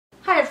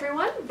Hi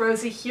everyone,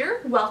 Rosie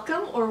here.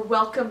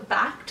 Welcome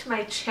back to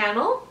my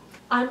channel.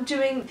 I'm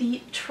doing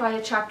the try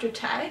a chapter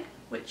tag,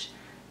 which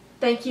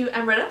thank you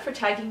Amrita for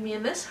tagging me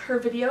in this. Her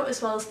video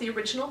as well as the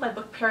original by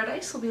Book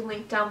Paradise will be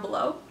linked down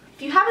below.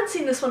 If you haven't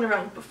seen this one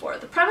around before,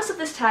 the premise of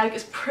this tag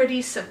is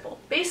pretty simple.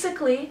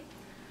 Basically,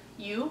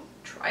 you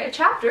try a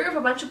chapter of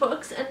a bunch of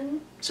books and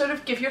sort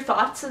of give your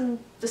thoughts and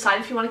decide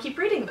if you want to keep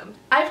reading them.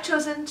 I've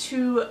chosen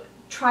to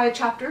try a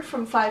chapter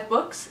from 5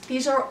 books.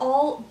 These are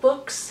all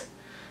books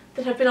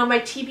that have been on my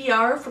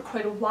TBR for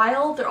quite a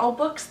while. They're all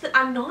books that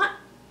I'm not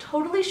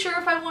totally sure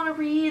if I want to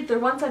read. They're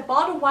ones I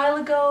bought a while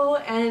ago,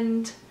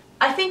 and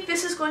I think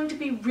this is going to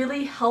be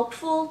really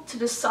helpful to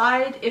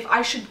decide if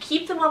I should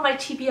keep them on my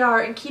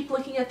TBR and keep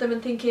looking at them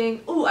and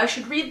thinking, ooh, I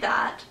should read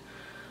that,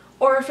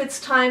 or if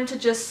it's time to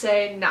just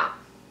say, nah,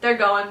 they're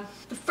going.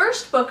 The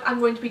first book I'm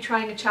going to be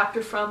trying a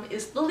chapter from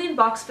is Lillian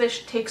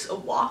Boxfish Takes a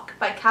Walk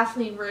by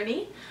Kathleen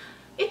Rooney.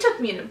 It took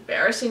me an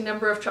embarrassing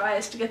number of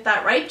tries to get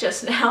that right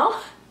just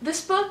now.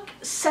 This book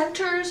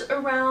centers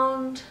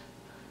around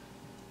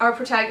our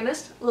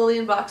protagonist,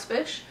 Lillian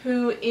Boxfish,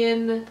 who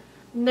in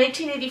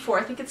 1984,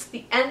 I think it's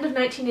the end of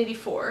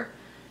 1984,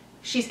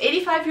 she's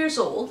 85 years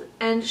old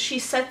and she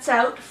sets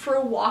out for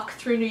a walk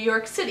through New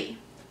York City.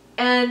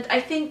 And I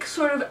think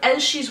sort of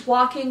as she's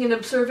walking and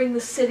observing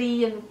the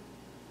city and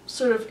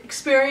sort of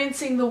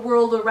experiencing the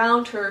world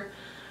around her,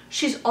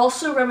 she's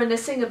also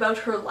reminiscing about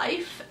her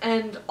life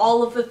and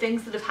all of the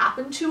things that have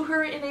happened to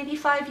her in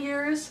 85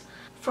 years.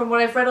 From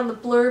what I've read on the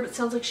blurb, it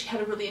sounds like she had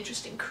a really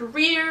interesting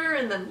career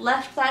and then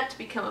left that to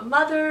become a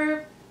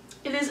mother.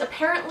 It is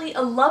apparently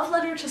a love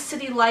letter to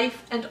city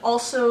life and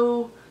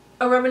also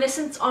a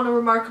reminiscence on a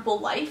remarkable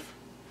life,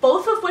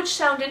 both of which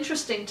sound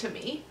interesting to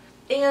me.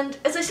 And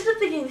as I said at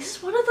the beginning, this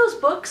is one of those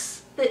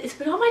books that it's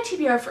been on my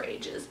TBR for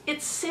ages.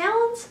 It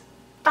sounds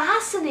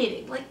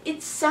fascinating. Like,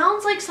 it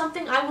sounds like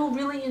something I will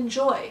really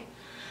enjoy.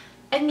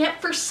 And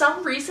yet for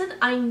some reason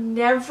I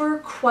never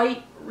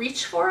quite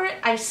reach for it.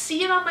 I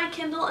see it on my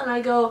Kindle and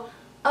I go,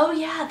 oh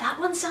yeah, that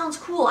one sounds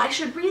cool, I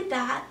should read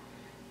that,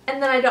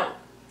 and then I don't.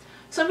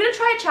 So I'm going to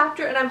try a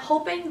chapter and I'm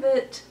hoping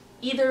that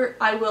either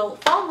I will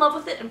fall in love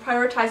with it and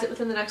prioritize it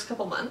within the next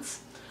couple months,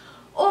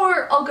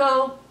 or I'll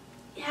go,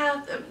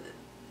 yeah,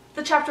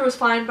 the chapter was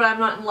fine but I'm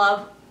not in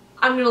love.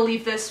 I'm going to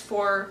leave this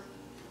for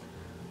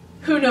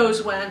who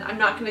knows when. I'm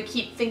not going to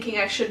keep thinking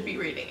I should be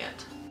reading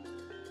it.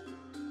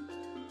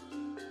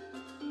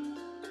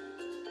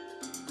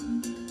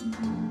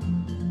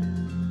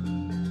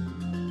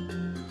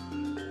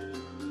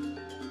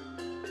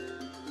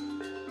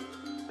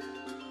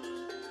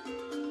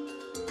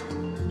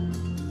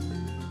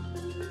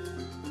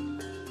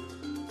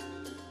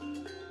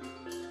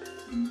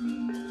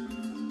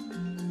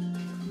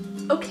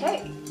 Okay,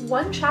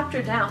 one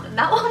chapter down, and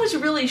that one was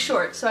really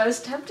short, so I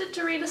was tempted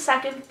to read a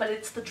second, but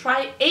it's the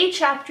try a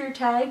chapter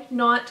tag,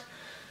 not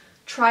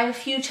try a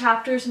few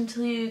chapters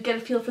until you get a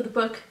feel for the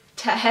book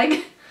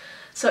tag.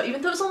 So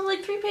even though it was only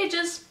like 3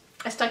 pages,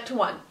 I stuck to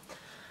one.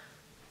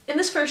 In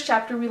this first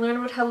chapter, we learn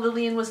about how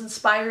Lillian was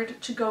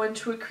inspired to go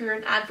into a career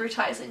in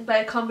advertising by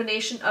a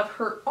combination of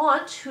her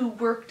aunt, who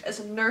worked as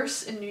a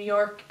nurse in New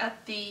York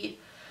at the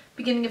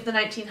beginning of the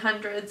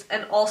 1900s,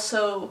 and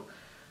also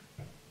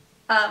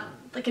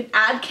like an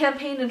ad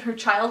campaign in her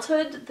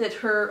childhood that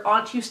her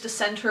aunt used to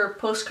send her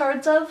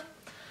postcards of.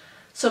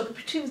 So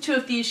between the two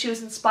of these, she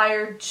was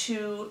inspired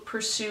to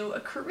pursue a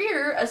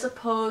career as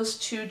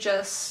opposed to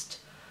just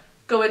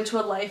go into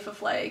a life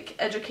of like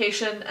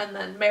education and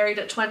then married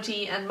at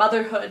 20 and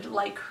motherhood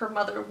like her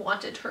mother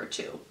wanted her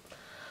to.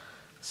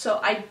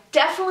 So I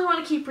definitely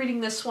want to keep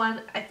reading this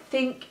one. I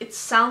think it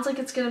sounds like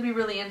it's going to be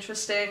really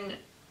interesting,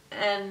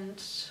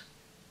 and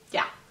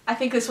yeah, I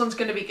think this one's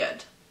going to be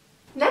good.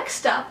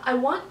 Next up, I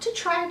want to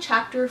try a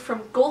chapter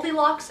from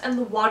Goldilocks and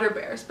the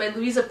Waterbears by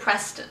Louisa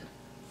Preston.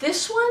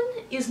 This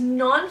one is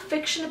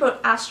non-fiction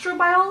about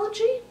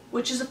astrobiology,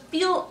 which is a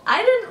field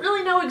I didn't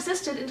really know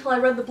existed until I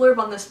read the blurb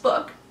on this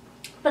book.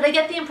 But I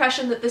get the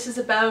impression that this is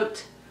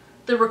about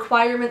the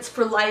requirements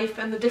for life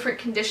and the different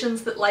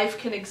conditions that life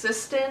can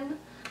exist in.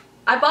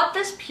 I bought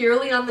this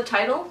purely on the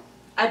title.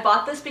 I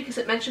bought this because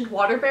it mentioned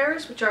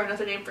waterbears, which are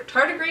another name for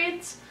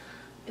tardigrades,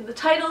 in the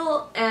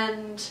title,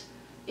 and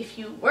if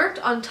you weren't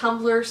on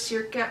Tumblr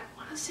circa, I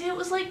want to say it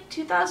was like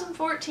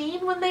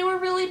 2014 when they were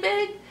really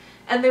big,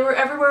 and they were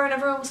everywhere and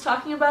everyone was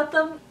talking about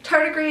them.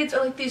 Tardigrades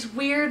are like these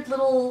weird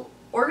little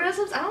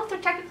organisms. I don't know if they're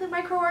technically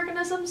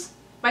microorganisms.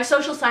 My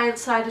social science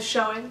side is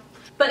showing.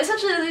 But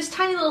essentially they're these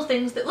tiny little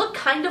things that look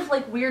kind of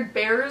like weird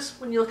bears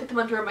when you look at them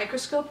under a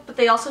microscope, but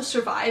they also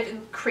survive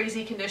in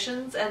crazy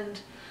conditions,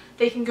 and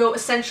they can go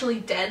essentially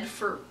dead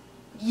for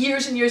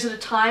years and years at a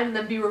time and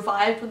then be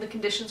revived when the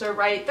conditions are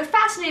right. They're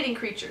fascinating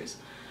creatures.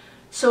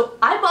 So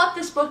I bought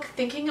this book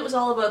thinking it was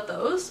all about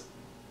those,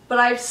 but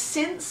I've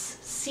since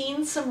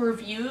seen some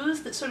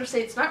reviews that sort of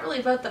say it's not really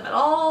about them at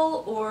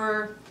all,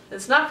 or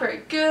it's not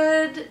very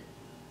good.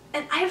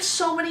 And I have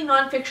so many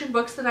nonfiction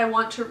books that I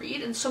want to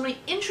read, and so many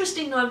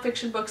interesting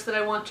nonfiction books that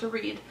I want to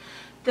read,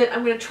 that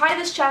I'm going to try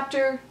this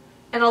chapter,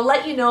 and I'll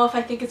let you know if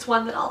I think it's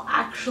one that I'll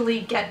actually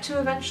get to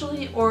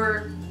eventually,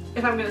 or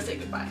if I'm gonna say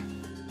goodbye.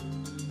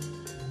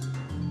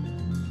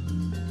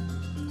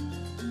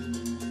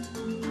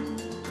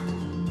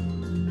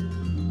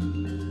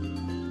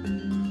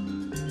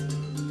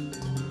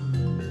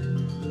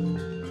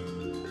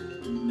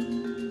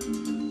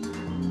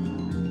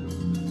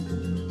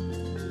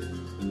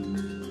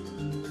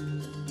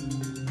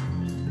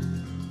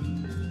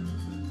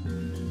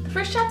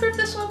 The first chapter of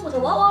this one was a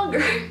lot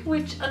longer,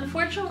 which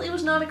unfortunately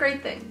was not a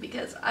great thing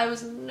because I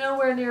was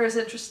nowhere near as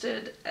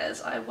interested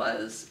as I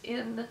was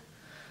in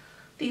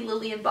the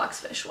Lillian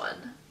Boxfish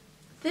one.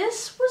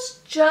 This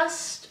was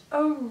just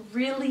a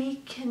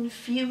really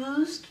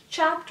confused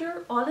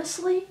chapter,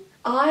 honestly.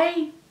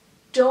 I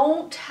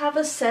don't have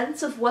a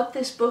sense of what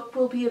this book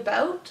will be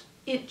about.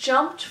 It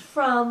jumped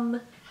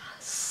from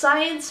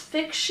science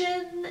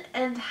fiction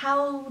and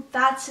how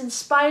that's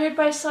inspired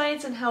by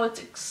science and how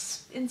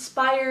it's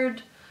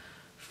inspired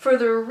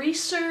further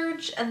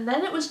research, and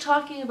then it was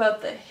talking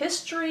about the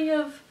history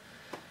of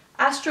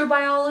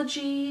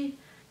astrobiology,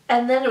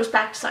 and then it was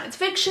back to science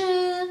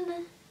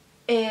fiction,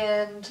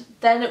 and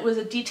then it was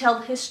a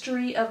detailed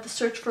history of the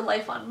search for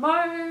life on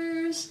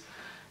Mars.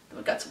 Then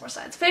we got some more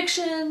science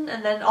fiction,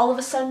 and then all of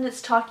a sudden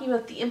it's talking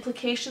about the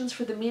implications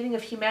for the meaning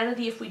of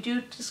humanity if we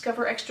do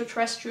discover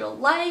extraterrestrial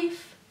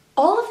life.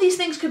 All of these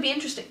things could be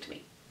interesting to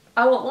me.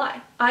 I won't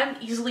lie. I'm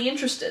easily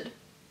interested.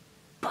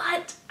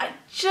 But I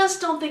just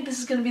don't think this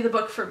is going to be the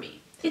book for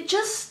me. It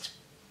just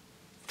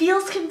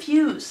feels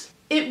confused.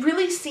 It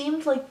really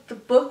seemed like the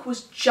book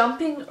was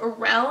jumping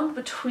around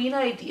between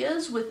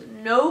ideas with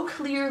no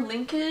clear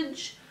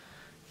linkage.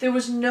 There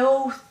was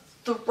no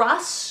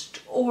thrust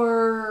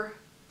or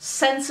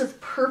sense of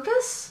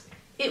purpose.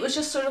 It was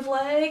just sort of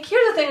like,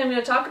 here's a thing I'm going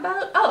to talk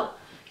about. Oh,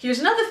 here's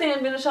another thing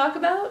I'm going to talk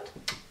about.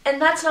 And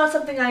that's not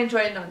something I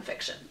enjoy in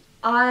nonfiction.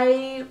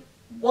 I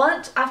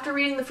want, after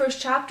reading the first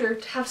chapter,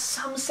 to have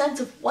some sense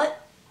of what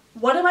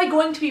am I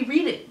going to be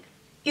reading?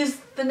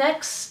 Is the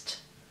next,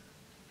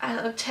 I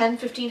don't know, 10,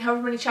 15,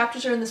 however many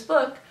chapters are in this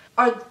book,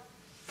 are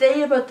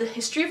they about the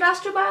history of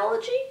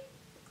astrobiology?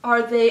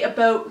 Are they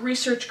about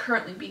research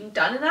currently being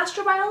done in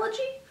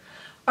astrobiology?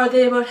 Are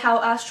they about how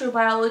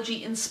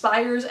astrobiology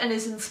inspires and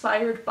is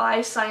inspired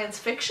by science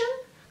fiction?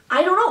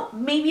 I don't know.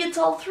 Maybe it's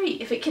all three.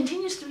 If it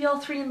continues to be all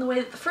three in the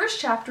way that the first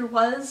chapter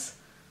was,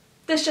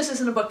 this just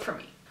isn't a book for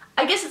me.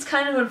 I guess it's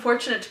kind of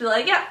unfortunate to be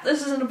like, yeah,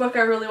 this isn't a book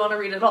I really want to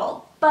read at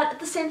all. But at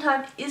the same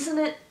time, isn't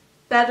it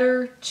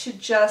better to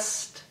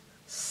just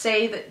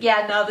say that,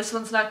 yeah, no, this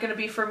one's not going to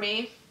be for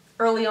me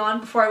early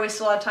on before I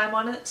waste a lot of time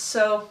on it?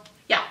 So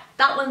yeah,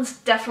 that one's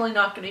definitely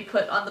not going to be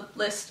put on the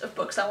list of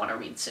books I want to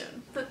read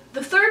soon.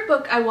 The third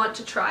book I want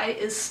to try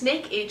is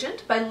Snake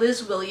Agent by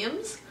Liz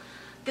Williams.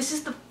 This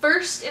is the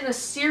first in a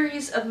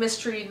series of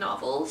mystery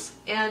novels,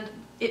 and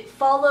it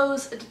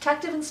follows a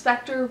detective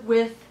inspector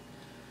with,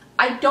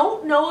 I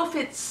don't know if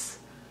it's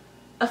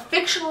a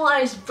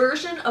fictionalized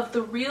version of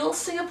the real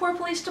Singapore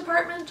Police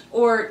Department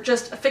or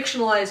just a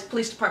fictionalized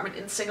police department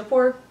in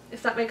Singapore,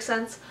 if that makes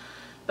sense.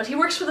 But he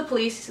works for the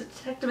police, he's a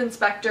detective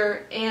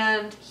inspector,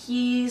 and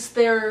he's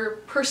their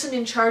person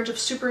in charge of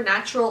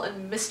supernatural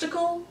and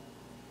mystical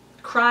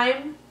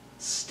crime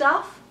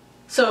stuff.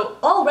 So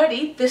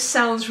already this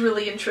sounds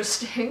really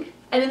interesting.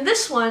 And in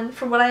this one,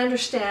 from what I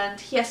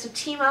understand, he has to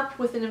team up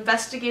with an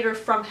investigator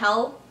from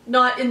hell.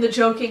 Not in the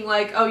joking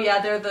like, oh yeah,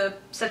 they're the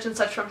such and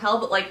such from hell,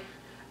 but like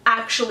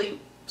actually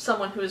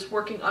someone who is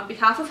working on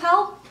behalf of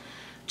hell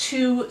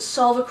to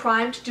solve a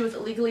crime to do with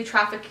illegally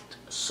trafficked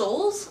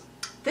souls.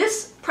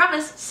 This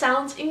premise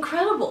sounds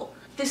incredible.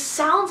 This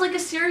sounds like a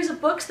series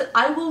of books that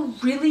I will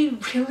really,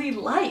 really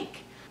like.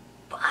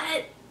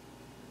 But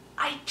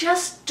I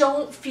just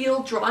don't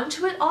feel drawn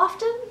to it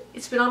often.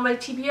 It's been on my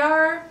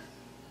TBR,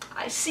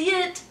 I see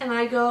it, and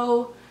I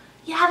go,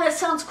 yeah, that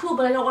sounds cool,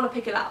 but I don't want to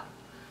pick it up.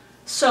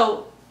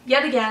 So,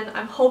 yet again,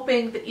 I'm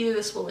hoping that either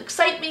this will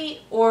excite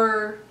me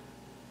or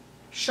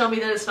show me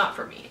that it's not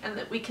for me, and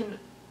that we can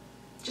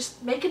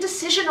just make a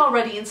decision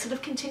already instead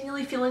of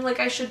continually feeling like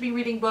I should be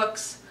reading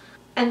books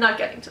and not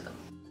getting to them.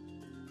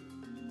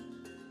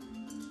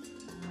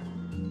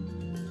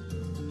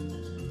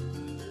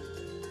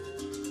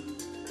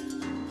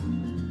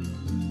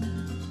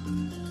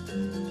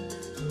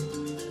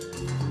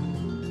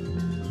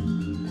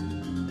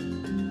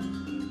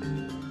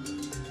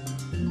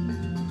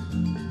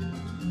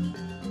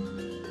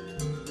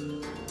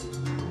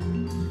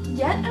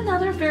 Yet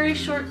another very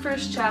short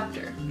first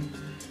chapter.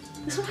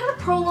 This one had a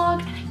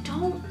prologue, and I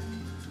don't...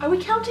 Are we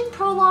counting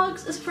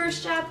prologues as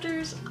first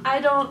chapters?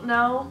 I don't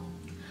know.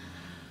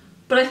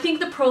 But I think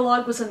the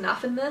prologue was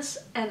enough in this,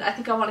 and I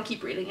think I want to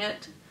keep reading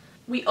it.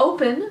 We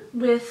open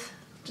with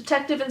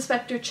Detective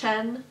Inspector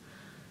Chen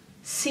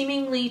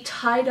seemingly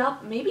tied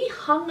up, maybe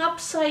hung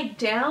upside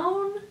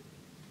down?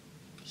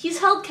 He's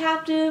held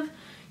captive,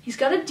 he's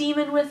got a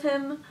demon with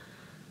him.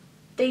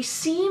 They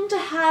seem to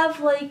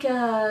have like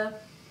a...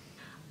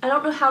 I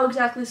don't know how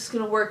exactly this is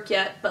going to work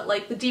yet, but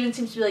like the demon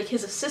seems to be like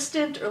his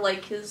assistant or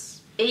like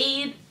his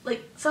aide,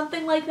 like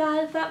something like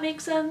that, if that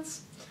makes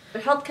sense.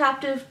 They're held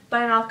captive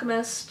by an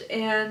alchemist,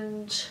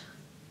 and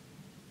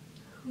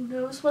who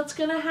knows what's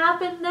gonna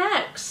happen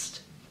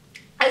next?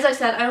 As I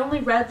said, I only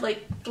read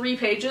like 3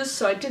 pages,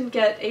 so I didn't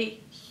get a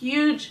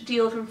huge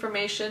deal of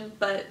information,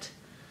 but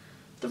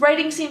the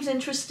writing seems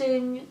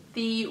interesting,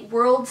 the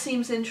world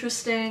seems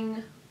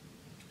interesting,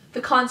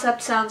 the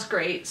concept sounds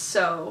great,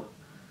 so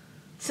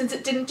since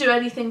it didn't do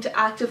anything to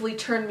actively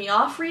turn me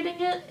off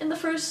reading it in the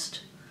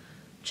first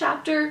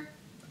chapter,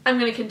 I'm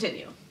gonna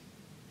continue.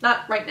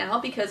 Not right now,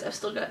 because I've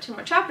still got 2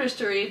 more chapters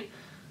to read,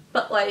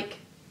 but like,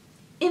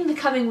 in the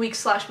coming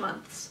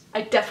weeks/months,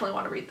 I definitely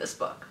want to read this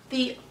book.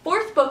 The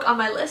 4th book on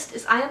my list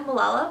is I Am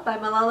Malala by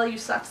Malala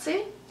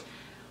Yousafzai,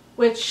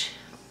 which,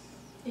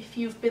 if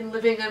you've been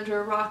living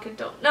under a rock and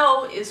don't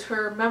know, is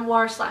her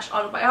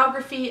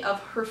memoir/autobiography of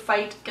her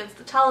fight against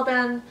the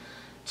Taliban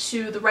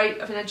to the right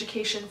of an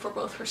education for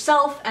both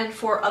herself and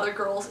for other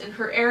girls in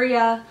her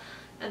area,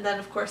 and then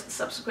of course the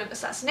subsequent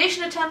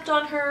assassination attempt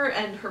on her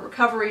and her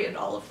recovery and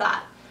all of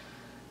that.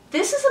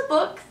 This is a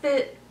book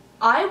that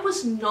I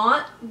was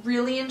not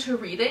really into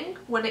reading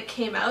when it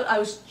came out. I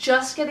was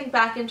just getting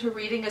back into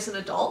reading as an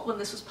adult when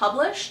this was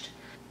published,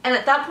 and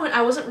at that point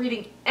I wasn't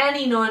reading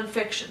any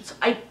non-fiction, so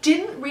I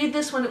didn't read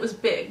this when it was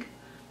big.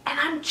 And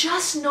I'm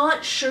just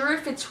not sure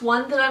if it's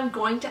one that I'm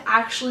going to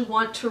actually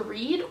want to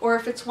read, or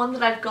if it's one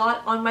that I've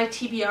got on my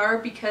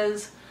TBR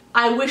because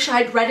I wish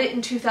I'd read it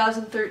in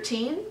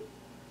 2013.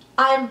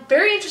 I'm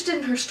very interested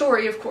in her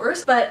story, of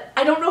course, but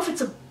I don't know if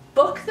it's a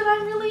book that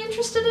I'm really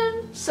interested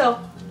in, so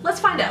let's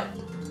find out.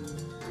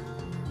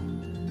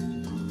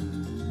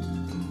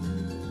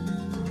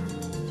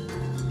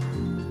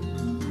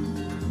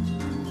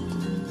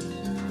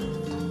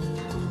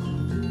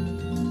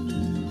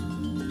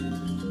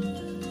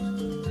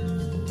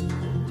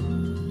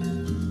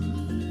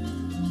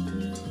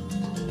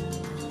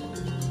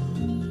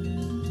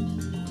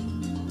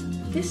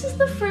 This is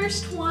the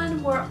first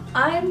one where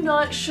I'm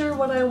not sure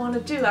what I want to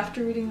do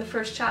after reading the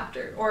first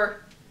chapter,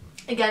 or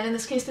again, in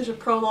this case there's a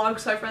prologue,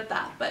 so I've read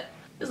that, but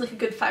it was like a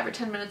good 5 or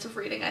 10 minutes of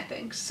reading, I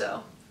think,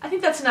 so I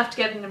think that's enough to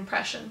get an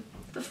impression.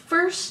 The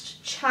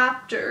first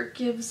chapter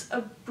gives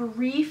a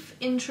brief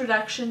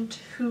introduction to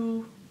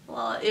who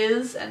Malala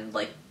is and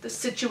like the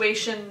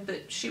situation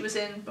that she was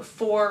in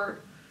before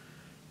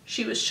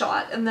she was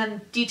shot, and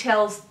then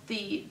details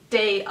the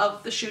day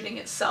of the shooting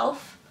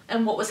itself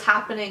and what was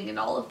happening and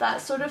all of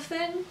that sort of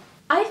thing.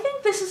 I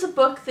think this is a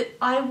book that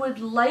I would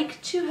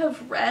like to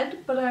have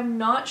read, but I'm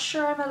not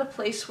sure I'm at a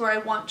place where I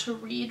want to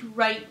read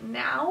right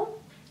now.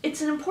 It's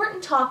an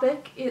important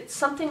topic, it's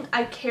something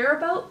I care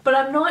about, but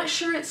I'm not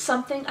sure it's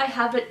something I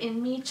have it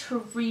in me to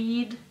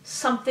read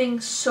something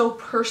so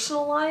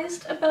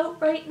personalized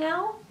about right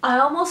now. I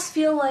almost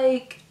feel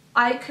like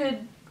I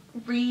could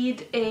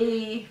read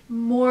a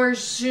more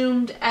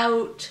zoomed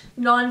out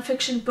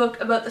non-fiction book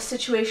about the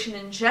situation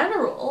in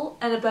general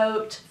and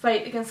about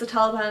fight against the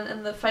Taliban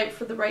and the fight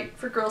for the right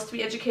for girls to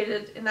be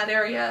educated in that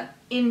area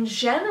in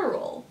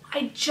general.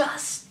 I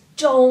just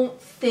don't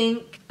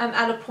think I'm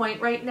at a point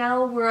right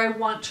now where I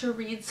want to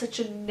read such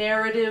a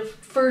narrative,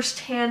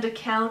 first-hand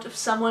account of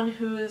someone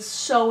who is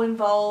so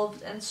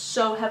involved and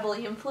so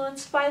heavily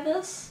influenced by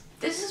this.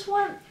 This is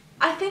one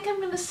I think I'm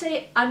gonna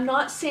say, I'm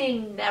not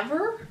saying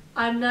never.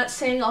 I'm not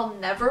saying I'll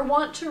never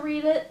want to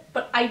read it,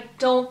 but I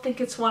don't think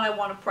it's one I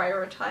want to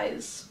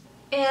prioritize.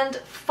 And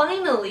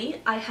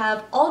finally, I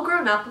have All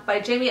Grown Up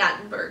by Jami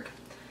Attenberg.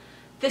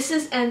 This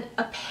is an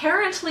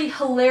apparently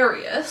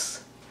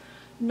hilarious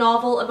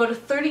novel about a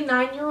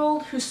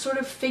 39-year-old who's sort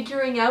of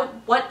figuring out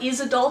what is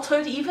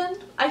adulthood even,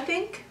 I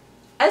think.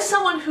 As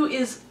someone who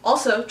is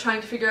also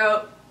trying to figure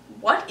out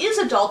what is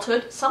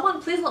adulthood,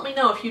 someone please let me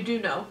know if you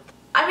do know.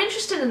 I'm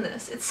interested in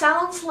this. It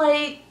sounds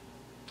like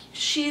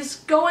she's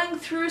going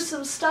through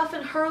some stuff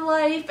in her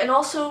life, and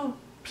also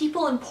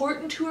people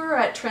important to her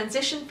at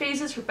transition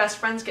phases, her best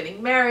friend's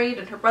getting married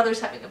and her brother's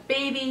having a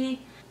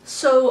baby.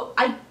 So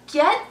I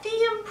get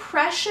the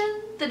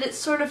impression that it's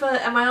sort of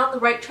a, am I on the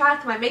right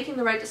track? Am I making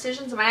the right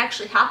decisions? Am I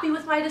actually happy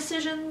with my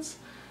decisions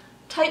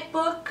type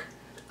book.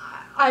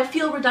 I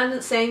feel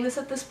redundant saying this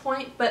at this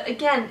point, but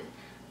again,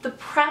 the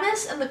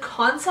premise and the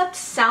concept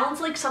sounds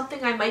like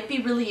something I might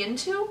be really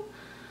into,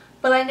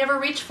 but I never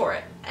reach for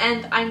it,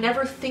 and I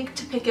never think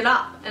to pick it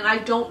up, and I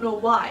don't know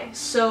why.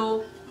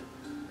 So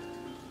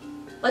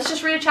let's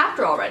just read a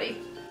chapter already.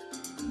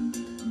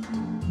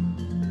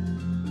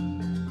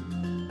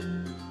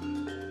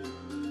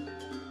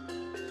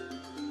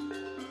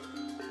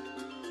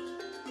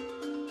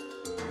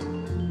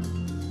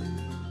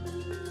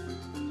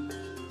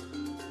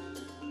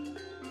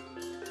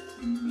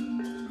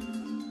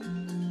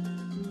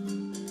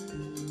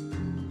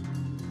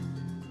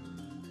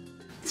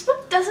 This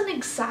book doesn't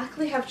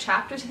exactly have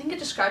chapters. I think it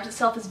describes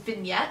itself as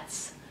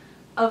vignettes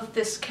of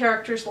this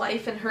character's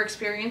life and her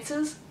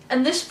experiences.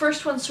 And this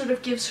first one sort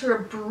of gives her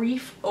a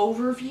brief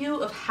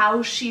overview of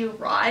how she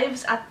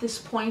arrives at this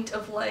point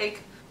of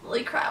like,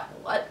 holy crap,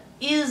 what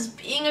is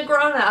being a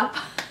grown-up?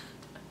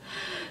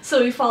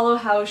 So we follow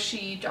how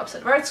she drops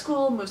out of art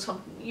school, moves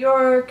home to New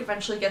York,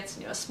 eventually gets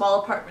a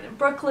small apartment in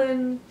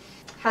Brooklyn,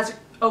 has an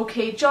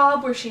okay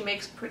job where she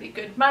makes pretty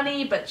good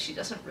money, but she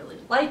doesn't really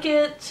like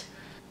it.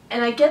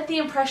 And I get the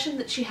impression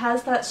that she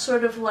has that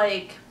sort of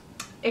like,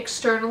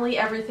 externally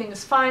everything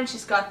is fine.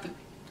 She's got the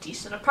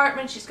decent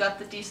apartment, she's got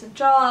the decent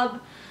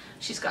job,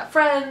 she's got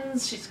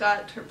friends, she's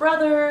got her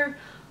brother,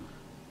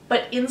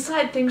 but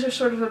inside things are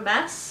sort of a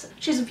mess.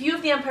 She has a view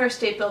of the Empire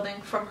State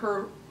Building from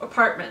her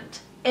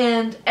apartment,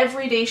 and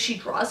every day she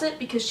draws it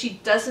because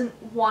she doesn't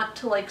want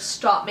to like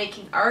stop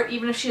making art,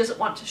 even if she doesn't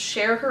want to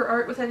share her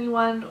art with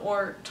anyone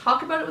or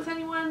talk about it with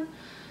anyone.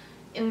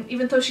 And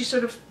even though she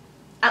sort of,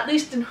 at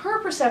least in her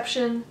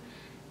perception,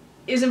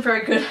 isn't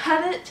very good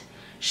at it,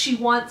 she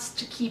wants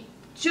to keep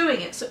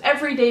doing it. So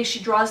every day she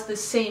draws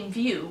this same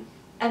view,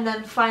 and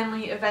then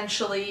finally,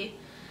 eventually,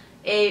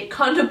 a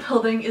condo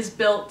building is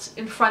built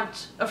in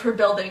front of her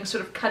building,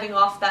 sort of cutting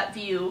off that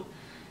view,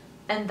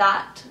 and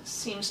that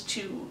seems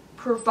to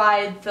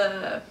provide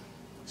the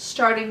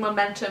starting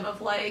momentum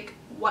of like,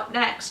 what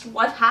next?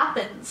 What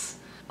happens?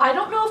 I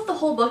don't know if the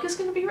whole book is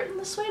going to be written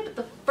this way, but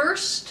the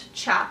first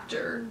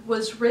chapter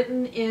was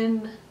written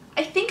in,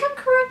 I think I'm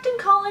correct in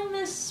calling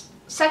this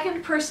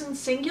second person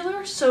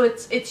singular, so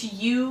it's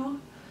you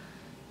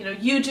know,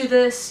 you do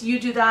this, you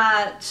do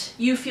that,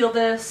 you feel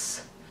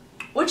this,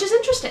 which is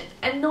interesting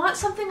and not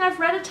something I've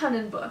read a ton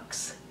in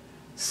books.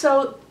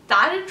 So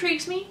that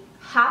intrigues me.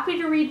 Happy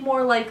to read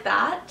more like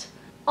that.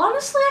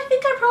 Honestly, I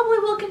think I probably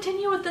will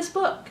continue with this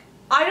book.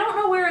 I don't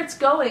know where it's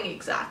going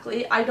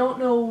exactly. I don't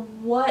know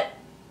what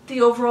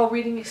the overall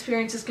reading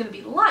experience is going to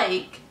be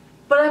like,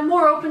 but I'm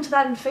more open to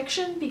that in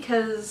fiction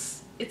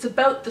because it's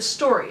about the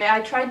story.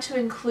 I tried to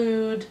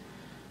include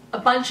a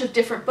bunch of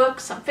different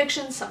books, some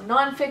fiction, some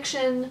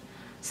non-fiction,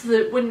 so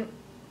that it wouldn't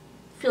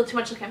feel too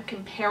much like I'm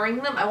comparing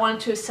them. I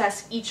wanted to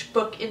assess each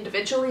book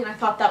individually, and I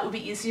thought that would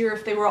be easier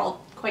if they were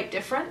all quite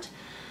different.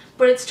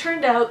 But it's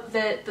turned out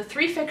that the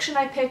 3 fiction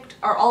I picked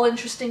are all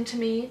interesting to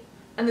me,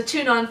 and the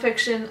 2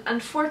 non-fiction,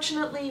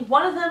 unfortunately,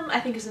 one of them I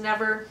think is a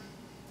never,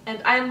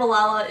 and I Am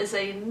Malala is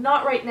a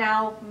not right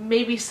now,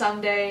 maybe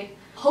someday.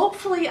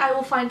 Hopefully I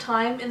will find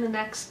time in the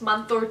next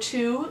month or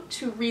 2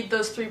 to read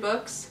those 3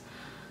 books.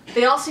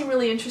 They all seem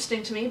really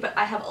interesting to me, but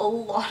I have a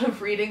lot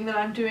of reading that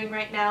I'm doing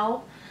right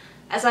now.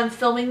 As I'm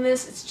filming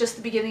this, it's just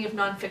the beginning of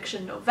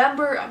Nonfiction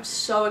November. I'm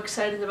so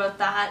excited about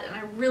that, and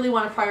I really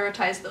want to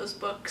prioritize those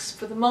books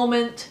for the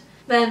moment.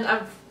 Then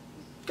I've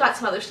got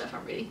some other stuff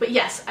I'm reading. But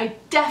yes, I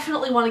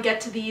definitely want to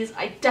get to these.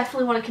 I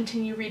definitely want to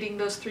continue reading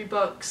those 3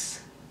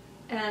 books.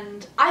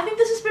 And I think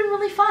this has been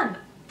really fun.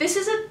 This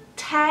is a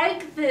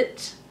tag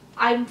that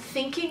I'm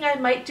thinking I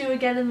might do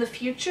again in the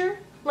future.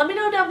 Let me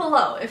know down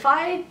below. If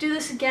I do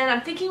this again,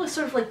 I'm thinking with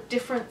sort of like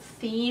different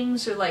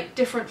themes or like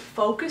different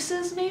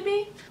focuses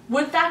maybe.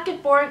 Would that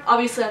get boring?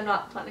 Obviously I'm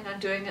not planning on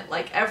doing it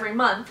like every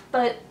month,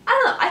 but I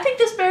don't know, I think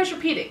this bears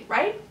repeating,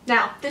 right?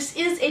 Now, this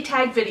is a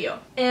tag video,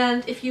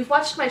 and if you've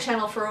watched my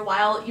channel for a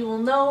while, you will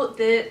know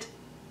that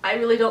I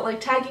really don't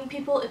like tagging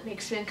people. It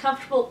makes me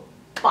uncomfortable,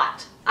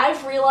 but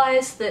I've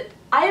realized that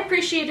I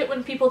appreciate it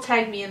when people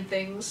tag me in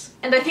things,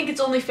 and I think it's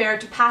only fair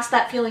to pass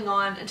that feeling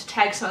on and to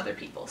tag some other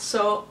people.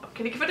 So I'm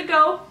gonna give it a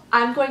go.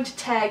 I'm going to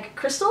tag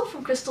Crystal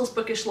from Crystal's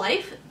Bookish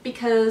Life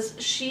because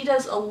she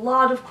does a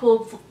lot of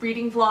cool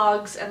reading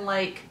vlogs and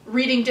like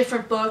reading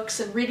different books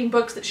and reading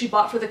books that she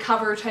bought for the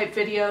cover type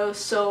videos,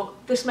 so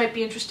this might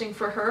be interesting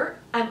for her.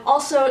 I'm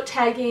also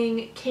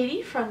tagging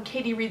Katie from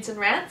Katie Reads and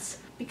Rants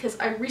because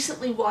I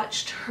recently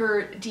watched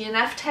her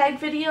DNF tag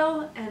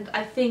video, and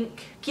I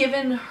think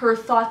given her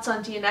thoughts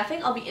on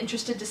DNFing, I'll be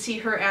interested to see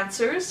her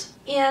answers.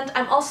 And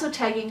I'm also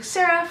tagging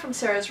Sarah from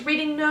Sarah's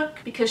Reading Nook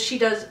because she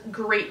does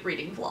great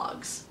reading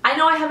vlogs. I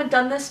know I haven't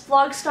done this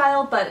vlog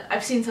style, but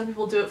I've seen some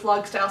people do it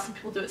vlog style, some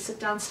people do it sit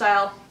down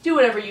style. Do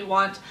whatever you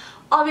want.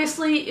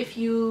 Obviously, if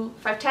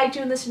I've tagged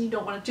you in this and you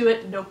don't want to do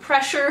it, no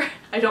pressure.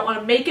 I don't want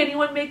to make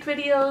anyone make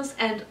videos.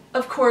 And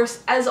of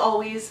course, as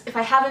always, if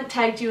I haven't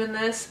tagged you in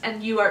this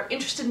and you are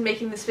interested in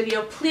making this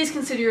video, please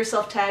consider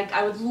yourself tagged.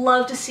 I would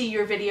love to see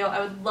your video.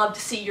 I would love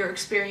to see your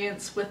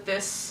experience with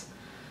this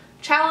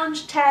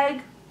challenge,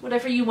 tag,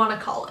 whatever you want to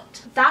call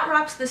it. That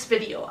wraps this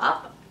video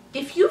up.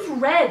 If you've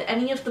read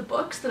any of the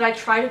books that I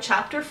tried a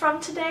chapter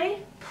from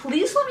today,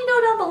 please let me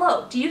know down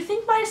below. Do you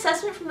think my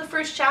assessment from the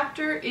first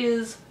chapter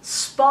is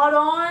spot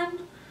on,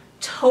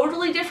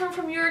 totally different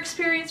from your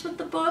experience with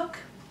the book?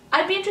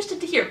 I'd be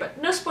interested to hear,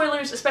 but no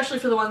spoilers, especially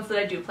for the ones that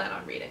I do plan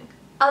on reading.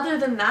 Other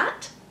than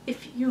that,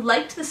 if you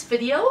liked this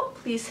video,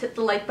 please hit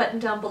the like button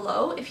down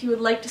below. If you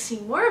would like to see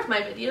more of my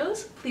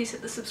videos, please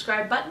hit the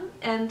subscribe button,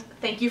 and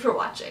thank you for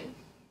watching.